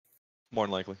More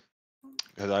than likely.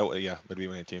 Because it'd be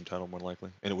my team title more than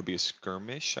likely, and it would be a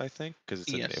skirmish, I think, because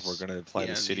it's if we're gonna apply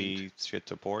the city shit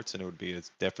to ports, and it would be a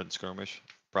different skirmish,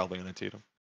 probably in Antietam.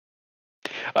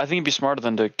 I think it'd be smarter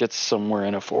than to get somewhere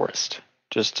in a forest,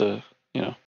 just to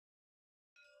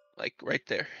like right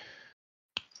there.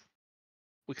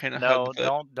 We kind of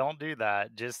don't do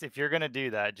that. Just if you're gonna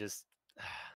do that, just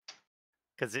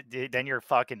because then you're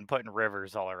fucking putting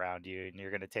rivers all around you, and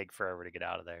you're gonna take forever to get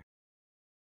out of there.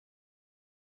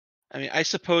 I mean, I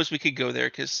suppose we could go there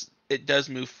because it does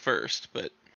move first,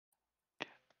 but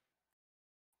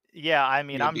yeah, I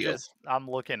mean, I'm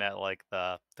looking at like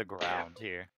the ground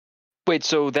here. Wait,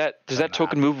 so does that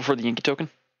token move before the Yankee token?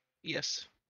 Yes.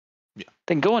 Yeah.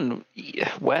 Then going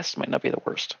west might not be the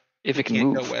worst if it can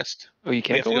move. Go west. Oh, you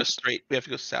can't go west? Straight. We have to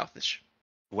go southish.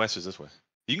 West is this way.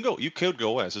 You could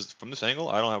go west. From this angle,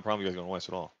 I don't have a problem with you guys going west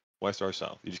at all. West or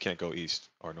south. You just can't go east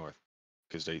or north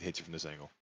because they hit you from this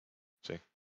angle. See?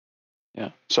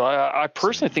 Yeah. So I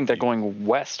personally think that going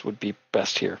west would be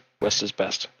best here. West is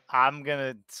best. I'm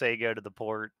gonna say go to the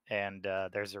port, and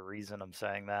there's a reason I'm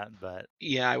saying that, but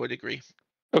yeah, I would agree.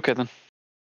 Okay then.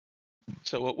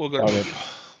 So we'll go to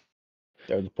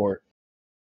the port.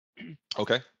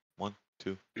 Okay. 1,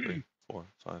 2, 3, 4,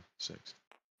 5, 6.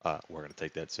 We're gonna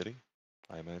take that city,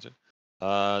 I imagine.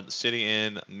 The city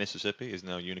in Mississippi is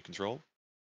now unit controlled.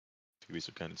 To give you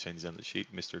some kind of changes on the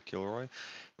sheet, Mr. Kilroy.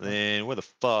 Then where the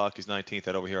fuck is 19th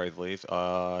at over here, I believe?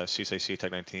 CSA-C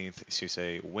attack 19th.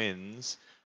 CSA wins.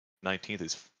 19th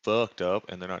is fucked up,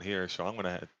 and they're not here, so I'm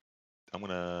gonna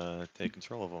take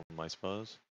control of them, I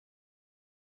suppose.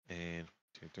 And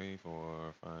 2, 3,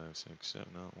 4, 5, 6, 7.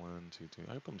 No, 1, 2, 3. I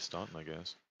can put them stunting, I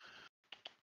guess.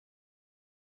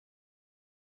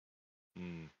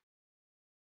 Hmm.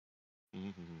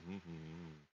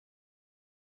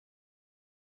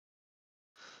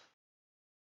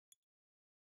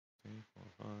 3, 4,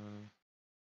 5.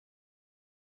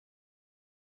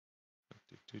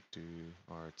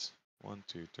 Arts. 1,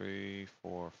 2, 3,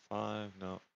 4, 5.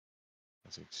 No.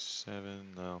 6,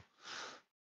 7. No.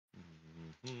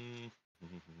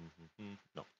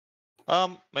 No.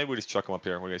 Maybe we just chuck them up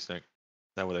here. What do you guys think?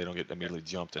 That way they don't get immediately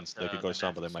jumped, and they could go to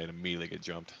some, but they might immediately get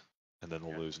jumped, and then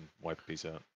we'll lose and wipe a piece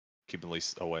out. Keep them at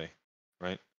least away,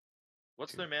 right?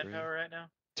 What's their manpower right now?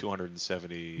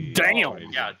 270. Damn.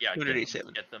 Yeah.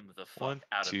 287. Get them the fuck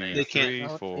out of there. They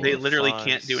can't. They literally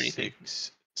can't do anything.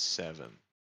 6, 7.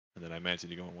 And then I imagine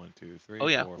you're going 1, 2, 3,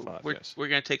 4, 5. We're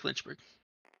gonna take Lynchburg.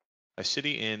 A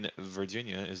city in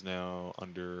Virginia is now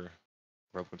under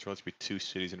rebel control. It should be 2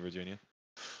 cities in Virginia.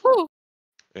 Woo.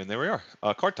 And there we are.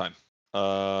 Card time.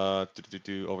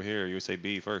 Over here,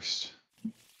 USAB first.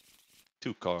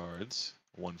 2 cards.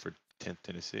 1 for 10th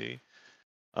Tennessee.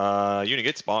 Unit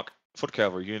gets bonk. Foot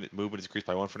cavalry unit movement is increased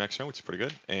by 1 for next turn, which is pretty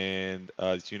good. And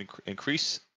this unit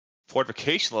increase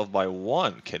fortification level by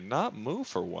 1. Cannot move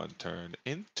for 1 turn.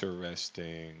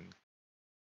 Interesting.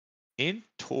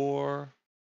 Interesting.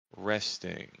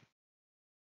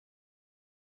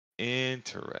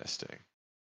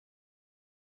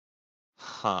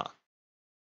 Huh.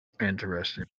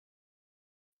 Interesting.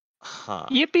 Huh.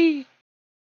 Yippee.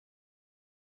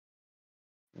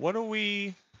 What are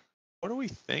we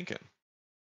thinking?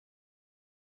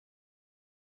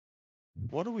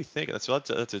 What are we thinking? That's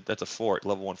a fort,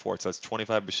 level 1 fort. So that's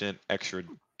 25% extra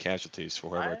casualties for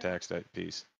whoever attacks that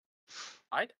piece.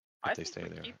 I they think stay we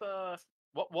there. keep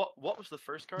what was the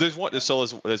first card? There's one. So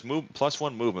there's move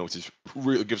 +1 movement, which is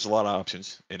really gives a lot of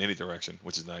options in any direction,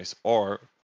 which is nice. Or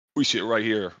we sit right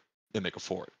here and make a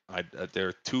fort.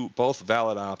 They're both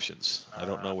valid options. I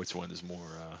don't know which one is more.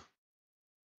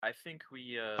 I think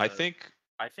we. I think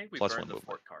we +1 burn the movement.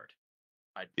 fort card.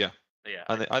 Yeah. Yeah.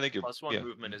 I think you're +1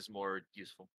 movement is more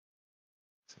useful.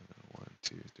 1,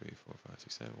 2, 3, 4, 5,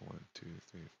 6, 7. 1, 2,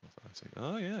 3, 4, 5, 6.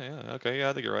 Oh yeah. Okay, yeah,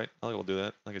 I think you're right. I think we'll do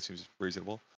that. I think it seems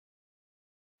reasonable.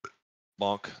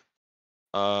 Bonk.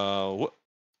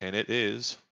 And it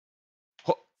is.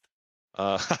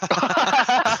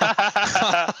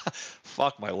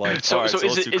 Fuck my life. So, All right, so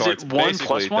is those it 2 cards 1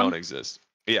 basically + 1? don't exist.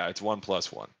 Yeah, it's 1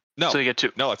 + 1. No. So you get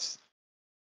 2. No, it's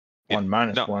 1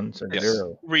 minus 1, so Yes.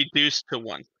 0. Reduced to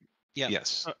 1. Yeah.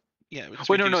 Yes. Yeah.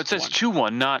 Wait, no, it says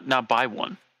 2-1, not by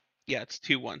 1. Yeah, it's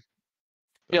 2-1.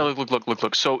 Yeah,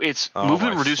 look. So it's Oh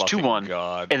movement my reduced to fucking 1,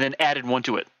 God. and then added 1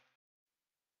 to it.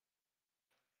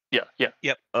 Yeah.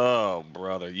 Yep. Oh,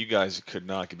 brother, you guys could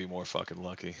not be more fucking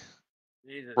lucky.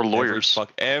 Jesus. We're lawyers.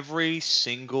 Every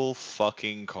single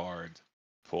fucking card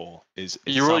pull is.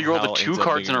 You roll the 2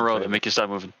 cards in a row that make you stop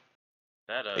moving.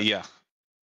 That Yeah.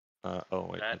 Oh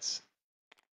wait,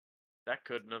 that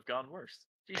couldn't have gone worse.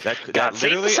 Jesus. that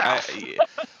literally.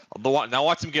 Now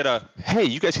watch him get a. Hey,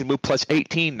 you guys can move plus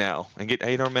 18 now and get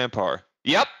 800 manpower.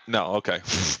 Yep. No. Okay.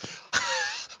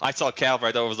 I saw cavalry.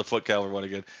 I thought it was the foot cavalry one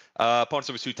again. Opponent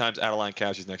suffers 2 times out of line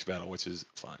casualties next battle, which is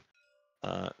fine.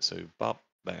 So bop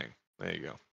bang. There you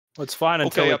go. Well, it's fine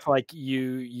until Okay, it's like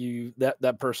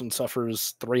that person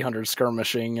suffers 300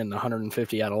 skirmishing and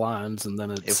 150 out of lines, and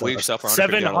then it's If we suffer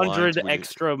 150 out of 700 lines, we-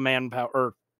 extra manpower,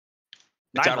 or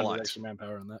It's out of 900 lines. extra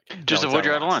manpower in that case. Just No, it's avoid out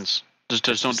your of out of lines. Just don't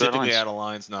do out of Specifically lines. out of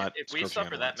lines, not. If we skirmishing out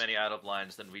suffer of that lines. many out of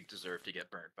lines, then we deserve to get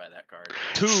burnt by that card.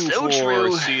 2 So for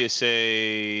true.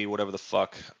 CSA, whatever the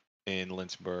fuck, in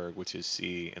Lynchburg, which is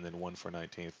C, and then 1 for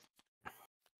 19th.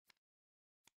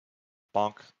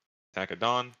 Bonk, attack of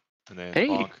dawn, and then Hey.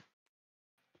 bonk.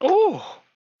 Oh,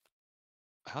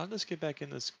 How did this get back in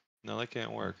this? No, that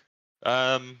can't work.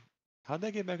 How'd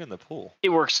that get back in the pool? it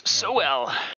works so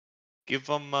well. Give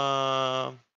them,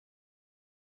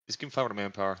 just give them 500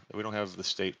 manpower. We don't have the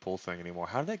state pool thing anymore.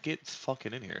 How did that get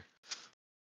fucking in here?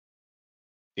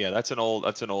 Yeah, that's an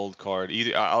old card.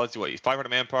 Either I'll let you wait. 500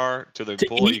 manpower to the To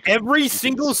pool. eat every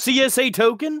single CSA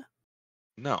token?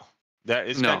 No. That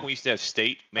is No. back when we used to have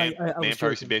state I was manpower used to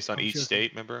joking. be based on I was each joking.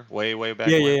 state, remember? Way back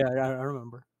Yeah, when. yeah, I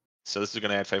remember. So this is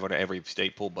going to add 500 to every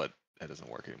state pool, but that doesn't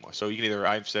work anymore. So you can either,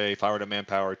 I'd say, 500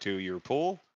 manpower to your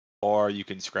pool, or you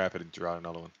can scrap it and draw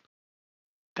another one.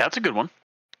 That's a good one.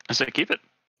 I say keep it.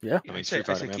 Yeah. I mean, I say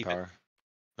 500 keep it. manpower.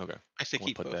 Okay. I say We'll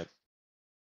keep put both. that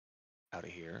out of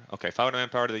here. Okay, 500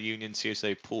 manpower to the Union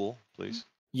CSA pool, please.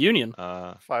 Union.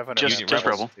 500 Just- Union just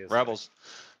Rebels. CSA. Rebels.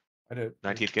 I did.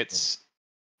 19th gets.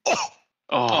 Oh!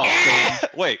 Oh,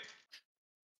 Wait,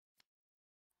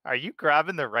 Are you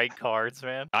grabbing the right cards,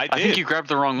 man? I did. I think you grabbed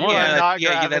the wrong You one. are not yeah,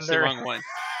 grabbing that's the their- wrong one.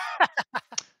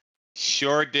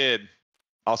 Sure did.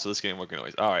 Also, this game working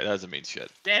always. All right, that doesn't mean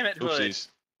shit. Damn it, Hood. Oopsies.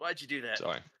 Why'd you do that?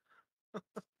 Sorry.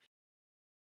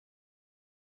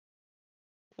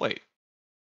 Wait.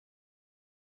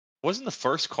 Wasn't the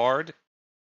first card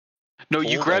No,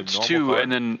 you Pulled a grabbed normal 2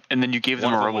 card? and then you gave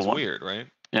them one a of them rebel was one. weird, right?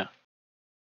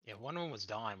 Yeah, one of them was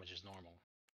dying, which is normal.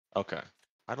 Okay.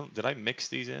 Did I mix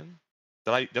these in?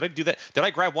 Did I do that? Did I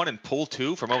grab one and pull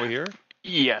 2 from over here?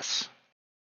 Yes.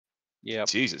 Yep.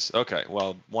 Jesus. Okay.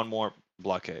 Well, one more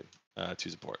blockade to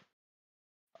support.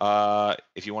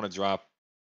 If you want to drop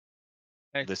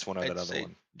I'd- this one or I'd that other say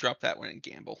one. drop that one and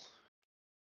gamble.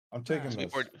 I'm taking So we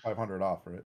this already- 500 off,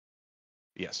 right?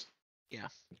 Yes. Yeah.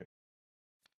 Okay.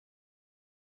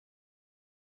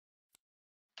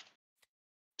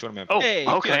 200 man. Oh, Hey,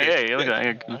 okay. 200.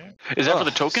 Hey, Good. okay. Is that for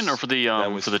the Ugh, token or for the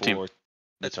that was for the team? the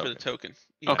That's for the token. token.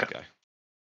 Yeah. Okay.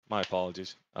 My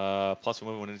apologies. Plus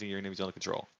one when anything your enemy's under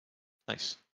control.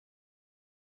 Nice.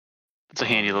 It's a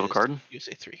handy little Is card.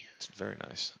 USA 3. It's very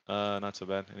nice. Not so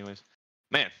bad. Anyways,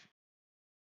 man.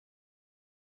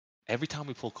 Every time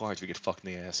we pull cards, we get fucked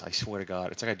in the ass. I swear to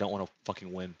God, it's like I don't want to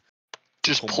fucking win.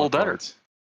 Just more pull better. cards.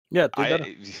 Yeah, do better.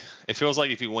 It feels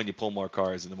like if you win, you pull more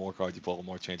cards, and the more cards you pull, the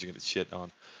more chance you get shit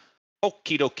on.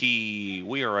 Okie dokie.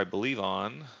 We are, I believe,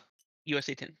 on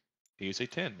USA 10. USA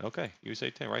 10. Okay, USA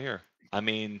 10 right here. I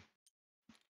mean,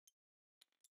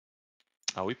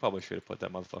 oh, we probably should have put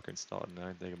that motherfucker installed. And I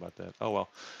didn't think about that. Oh well.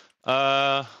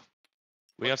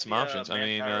 We have What's some the, options. I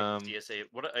mean, manpower of the CSA.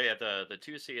 What? Yeah, the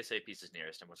 2 CSA pieces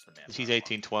nearest, and what's the manpower? he's one?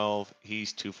 1812.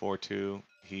 He's 242.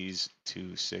 He's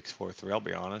 2643. I'll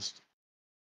be honest.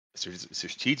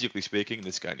 Strategically speaking,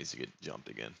 this guy needs to get jumped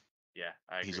again. Yeah,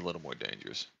 I agree. He's a little more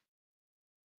dangerous.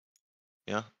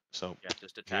 Yeah. So Yeah,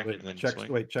 just attack Wait, it. and then Check.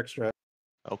 swing. Wait, check strat.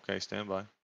 Okay, stand by.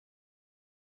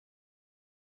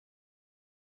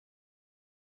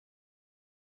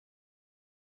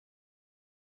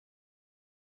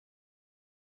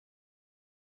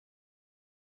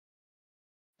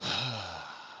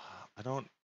 I don't.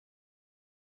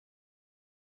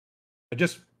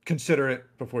 Just consider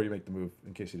it before you make the move,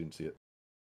 in case you didn't see it.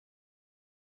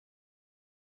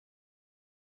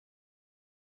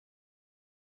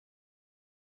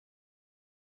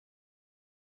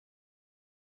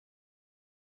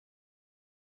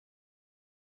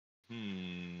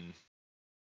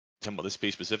 Talking about this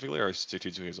piece specifically, or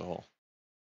strategically as a whole?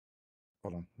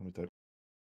 Hold on, let me type.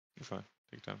 You're fine.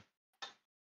 Take your time.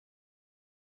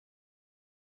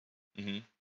 Mm-hmm.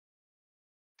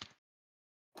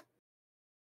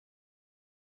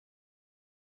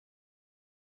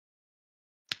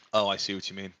 Oh, I see what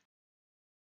you mean.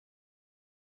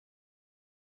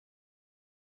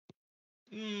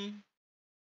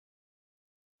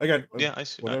 Again, Yeah, I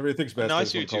see. whatever you think's best. No, I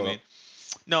just see wanna what you call it mean.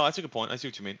 No, that's a good point. I see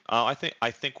what you mean.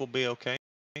 I think we'll be okay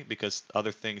because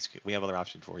other things we have other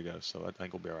options for you guys, so I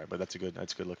think we'll be all right. But that's good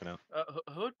looking out.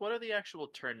 Hood, what are the actual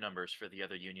turn numbers for the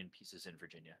other Union pieces in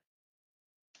Virginia?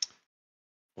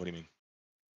 What do you mean?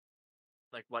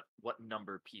 Like what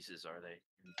number pieces are they?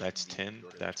 That's in the 10.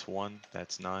 order? That's 1.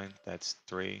 That's 9. That's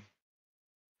 3.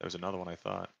 There was another one I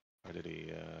thought. Or did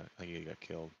he? I think he got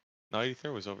killed. No,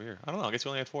 83 was over here. I don't know. I guess we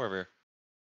only had 4 over here.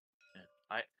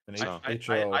 Yeah. And So- I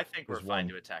think we're is fine 1.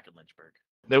 to attack in Lynchburg.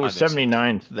 There was I think so.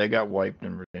 79th. They got wiped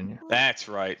in Virginia. That's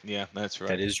right. Yeah, that's right.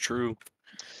 That is true.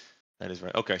 That is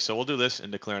right. Okay, so we'll do this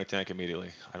and declare an attack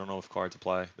immediately. I don't know if cards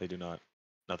apply. They do not.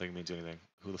 Nothing means anything.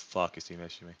 Who the fuck is team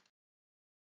messaging me?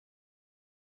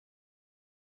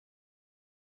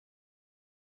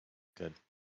 Good.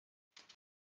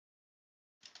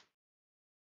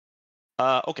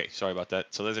 Okay, sorry about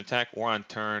that. So there's an attack. We're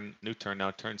on new turn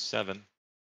now, turn 7.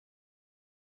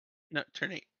 No,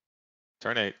 turn 8.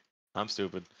 Turn 8. I'm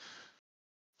stupid.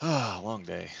 Ah, long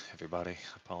day, everybody.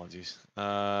 Apologies.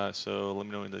 So let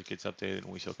me know when that gets updated, and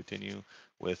we shall continue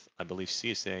with, I believe,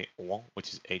 CSA,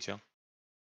 which is HL.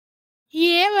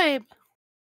 Yeah, babe.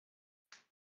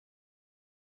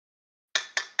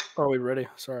 Are we ready?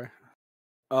 Sorry.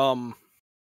 Do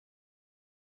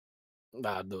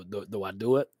I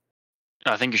do it?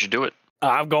 I think you should do it.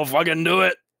 I'm gonna fucking do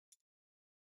it.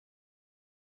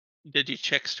 Did you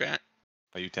check strat?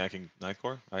 Are you attacking Ninth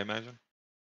Corps, I imagine?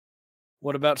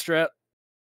 What about strat?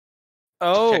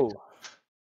 Oh,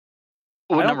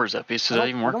 What don't- number is that piece? Does I that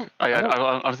even don't- work? I don't- I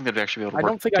don't think that'd actually be able to I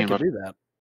work. don't think I Think can about it. do that.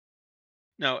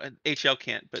 No, and HL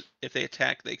can't, but if they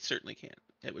attack, they certainly can.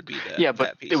 It would be that. Yeah, but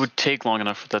that piece. it would take long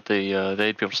enough that they'd be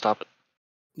able to stop it.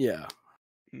 Yeah.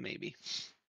 maybe.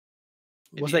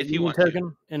 Was you- that if you Union want to.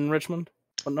 token in Richmond?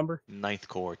 What number? Ninth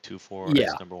Corps, 2-4 Yeah.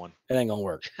 is number 1. It ain't gonna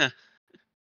work.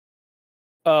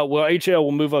 Well, HL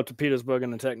will move up to Petersburg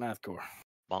and attack Ninth Corps.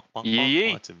 Bonk, bonk, bonk. Yee.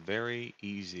 Well, that's a very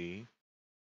easy,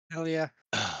 Hell yeah.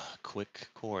 quick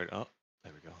chord. Oh,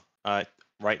 there we go.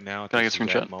 Right now, at Can I this get a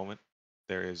exact screenshot? moment,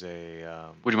 there is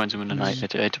a Would you mind zooming in? I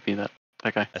hate to be that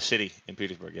guy. a city in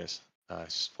Petersburg. Yes.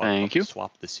 Thank you.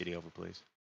 Swap the city over, please.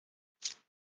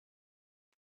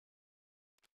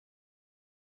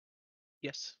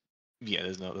 Yes. Yeah,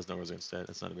 there's no resistance to that.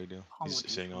 That's not a big deal. He's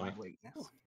sitting on it.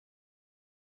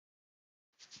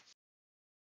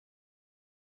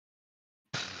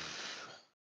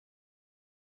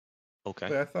 Okay.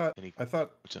 Wait, I thought Any- I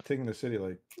thought what's up? taking the city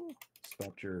like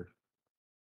stopped your.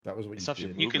 That was what It you stops your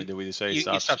did. You movement. can- Did we just say it it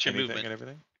stops stops your anything movement. and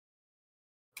everything?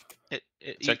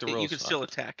 You Check the you rules. can still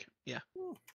attack. Yeah.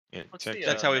 Yeah, What's check, the,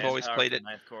 That's how we've manpower always for played it.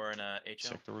 Ninth Corps and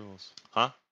HL. check the rules.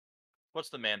 Huh? What's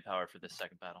the manpower for this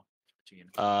second battle? 2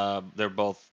 units. They're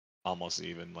both almost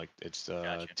even. Like it's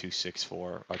Gotcha.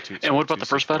 264 or 2. And what about the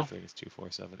first battle? It's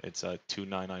 247. It's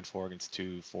 2994 against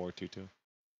 2422.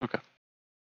 Okay.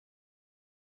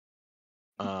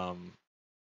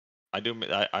 I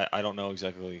don't know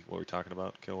exactly what we're talking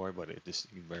about, Kilroy, but it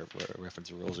just you reference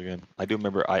the rules again. I do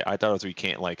remember. I thought it was you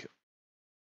can't like.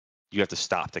 You have to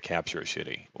stop to capture a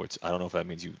shitty, or I don't know if that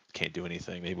means you can't do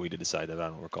anything. Maybe we did decide that. I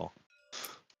don't recall.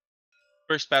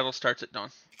 First battle starts at dawn.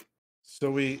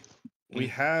 So we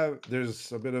have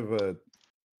there's a bit of a.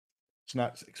 It's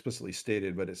not explicitly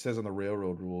stated, but it says on the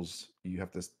railroad rules you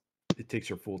have to. It takes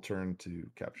your full turn to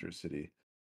capture a city.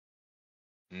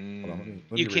 Hold on, let me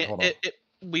You read. can't. Hold on.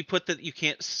 We put that you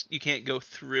can't go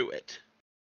through it.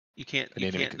 You can't. An You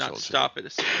enemy can't not controlled stop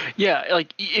it. Yeah,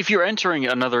 like if you're entering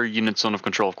another unit zone of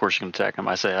control, of course you can attack them.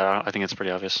 I think it's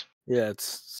pretty obvious. Yeah,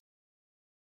 it's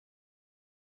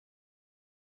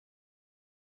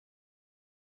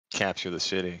Capture the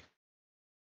city.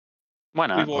 Why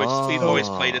not? We've always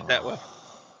played it that way.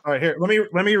 All right, here. Let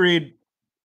me read.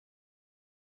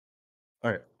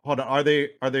 All right, hold on. Are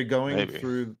they going Maybe.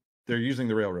 through? They're using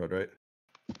the railroad, right?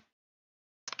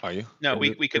 Are you? No, They're we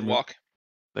mo- could they're mo- walk.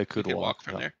 They We could could walk walk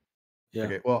from yeah. there. yeah.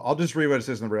 Okay. Well, I'll just read what it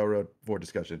says in the railroad for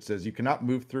discussion. It says you cannot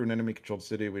move through an enemy-controlled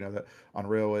city. We know that on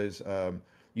railways,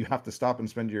 you have to stop and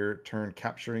spend your turn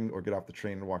capturing or get off the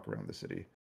train and walk around the city.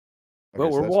 Well,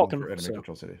 we're that's one walking, for so-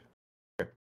 enemy-controlled city.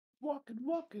 Walking.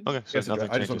 Okay, so Yes, nothing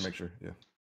I just want changes. to make sure. Yeah.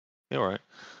 Yeah, all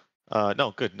right. No,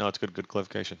 good. No, it's good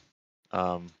clarification.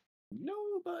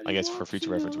 Nobody I guess for wants future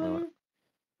to reference, we know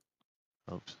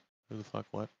might. Oops. Who the fuck?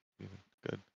 What? Even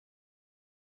good.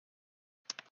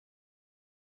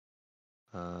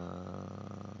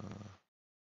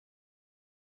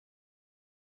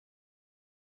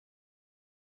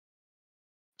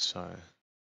 Sorry.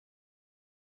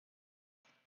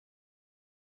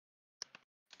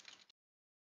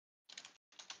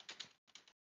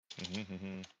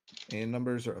 And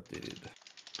numbers are updated.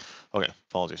 Okay,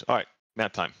 apologies. All right,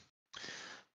 map time.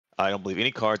 I don't believe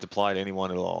any cards apply to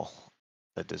anyone at all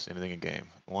that does anything in game.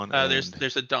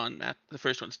 There's a dawn map. The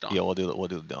first one's dawn. Yeah, we'll do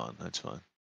the dawn. That's fine.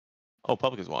 Oh,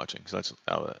 public is watching, so that's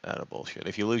out of bullshit.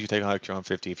 If you lose, you take 100 on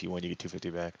 50. If you win, you get 250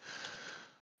 back.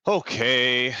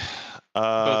 Okay. Both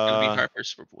gonna be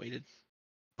Harper's weighted.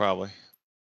 Probably.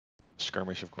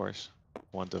 Skirmish, of course.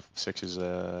 1 to 6 is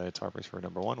it's Harper's for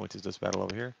number 1, which is this battle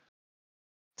over here.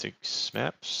 6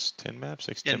 maps, 10 maps,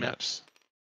 6, 10 maps.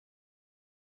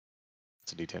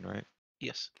 It's a D10, right?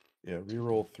 Yes. Yeah,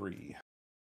 reroll 3.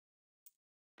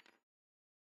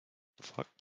 Fuck.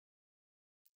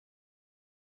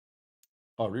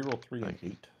 Oh, reroll 3 and Thank you.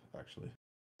 8, actually.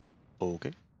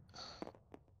 Okay.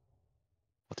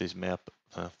 What is map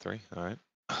 3? All right.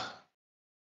 Oh,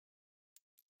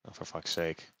 for fuck's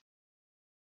sake.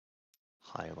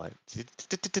 Highlight.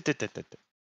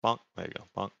 Bonk. There you go.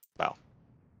 Bonk. Bow.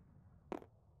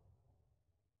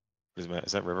 Is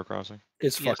that river crossing?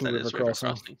 It's Yes, fucking that river is river crossing.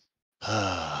 crossing.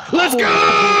 Let's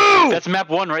go! That's map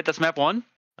 1, right? That's map 1.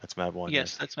 That's map 1.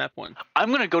 Yes, that's map 1.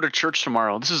 I'm gonna go to church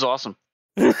tomorrow. This is awesome.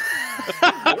 Yes.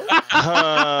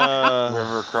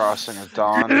 River crossing at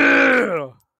dawn. Yeah!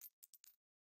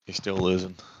 You're still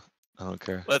losing. I don't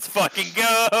care. Let's fucking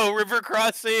go! River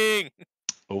crossing!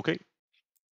 Okay.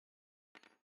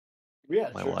 We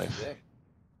had My church wife. today.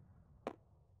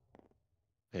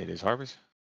 It is Harvey's.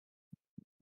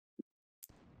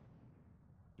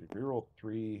 Reroll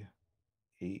 3,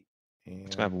 8, and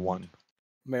It's map 1.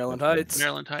 Maryland Heights.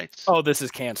 Maryland Heights. Oh, this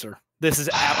is cancer. This is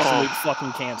absolute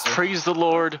fucking cancer. Praise the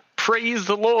Lord. Praise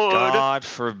the Lord. God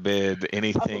forbid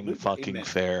anything Hallelujah. fucking Amen.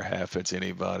 fair happens to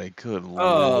anybody. Good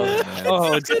Oh, lord. Man.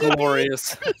 oh, it's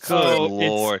glorious. Good Oh,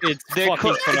 lord. It's Did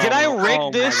fucking I phenomenal. rig Oh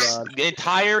my this God.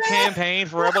 entire campaign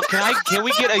for Rebels? Can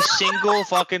we get a single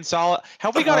fucking solid?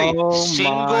 Have we got a Oh my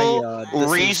single God, this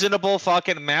is- reasonable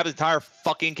fucking map the entire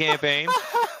fucking campaign?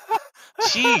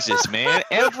 Jesus, man.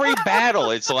 Every battle,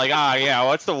 it's like, yeah,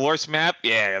 what's the worst map?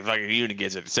 Yeah, fucking unit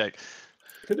gets it. It's like,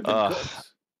 could have been close.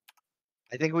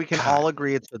 I think we can God. all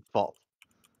agree it's Hood's fault.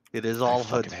 It is all I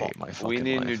fucking Hood's fault. hate my fucking We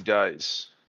need life. new dice.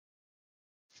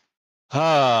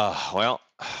 Well,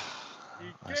 You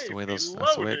that's the gave way me that's the way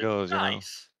it loaded goes, you know.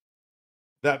 dice.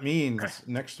 That means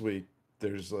next week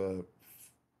there's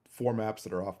 4 maps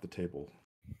that are off the table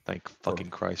Thank fucking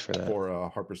Christ for that. for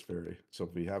Harper's Ferry. So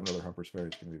if we have another Harper's Ferry,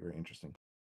 it's going to be very interesting.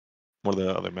 What are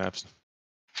the other maps?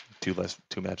 2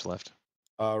 maps left.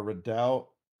 Redoubt,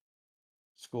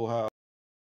 Schoolhouse,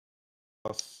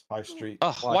 High Street.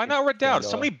 Ugh, why not Redoubt?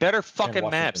 So and, many better fucking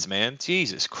Washington. maps, man.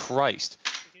 Jesus Christ.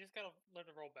 You just gotta learn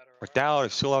to roll better. Redoubt or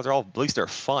Schoolhouse are all, at least they're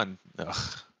fun. Ugh.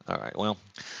 All right, well,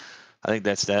 I think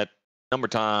that's that. Number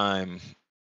time.